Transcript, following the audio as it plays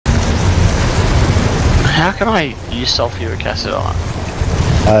How can I use sulfuric acid on it?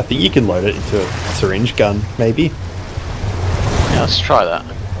 I think you can load it into a syringe gun, maybe. Yeah, let's try that.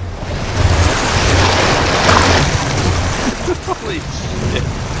 Holy shit.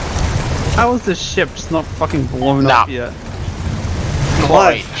 How is the ship just not fucking blown up yet?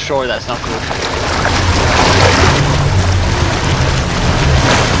 Quite sure that's not good.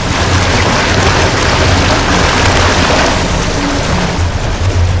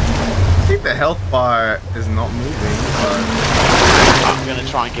 I think the health bar is not moving, but... I'm gonna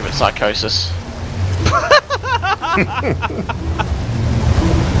try and give it psychosis.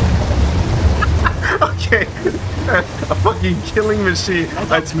 Okay, a fucking killing machine.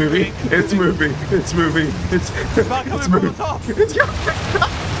 It's moving. It's moving. It's moving. It's moving. It's coming in.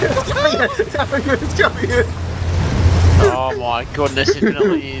 It's coming in. Oh my goodness, it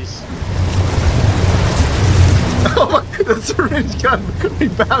really is. Oh my, the syringe gun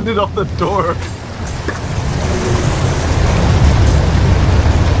rebounded off the door.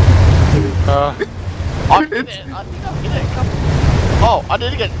 I did it. I think I did it. Oh, I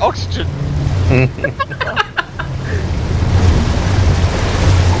didn't get oxygen.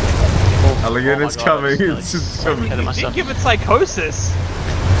 Alligator's coming. It's coming. You didn't give it psychosis.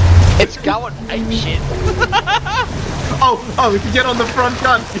 It's going ape shit. Oh, we can get on the front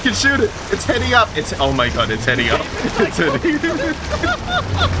gun. You can shoot it. It's heading up. It's, oh my god, it's heading up. It's heading.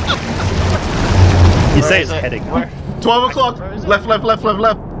 You say it's heading up. 12 o'clock. Left.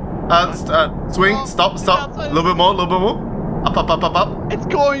 Swing. Stop. A little bit more. Up. It's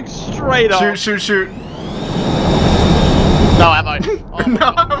going straight up. Shoot. No ammo. Oh,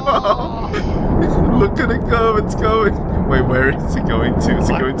 No ammo. Look at it go. It's going. Wait, where is it going to? Is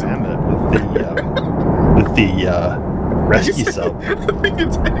it going to? With the rescue sub. I think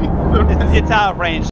it's heading. It's out of range.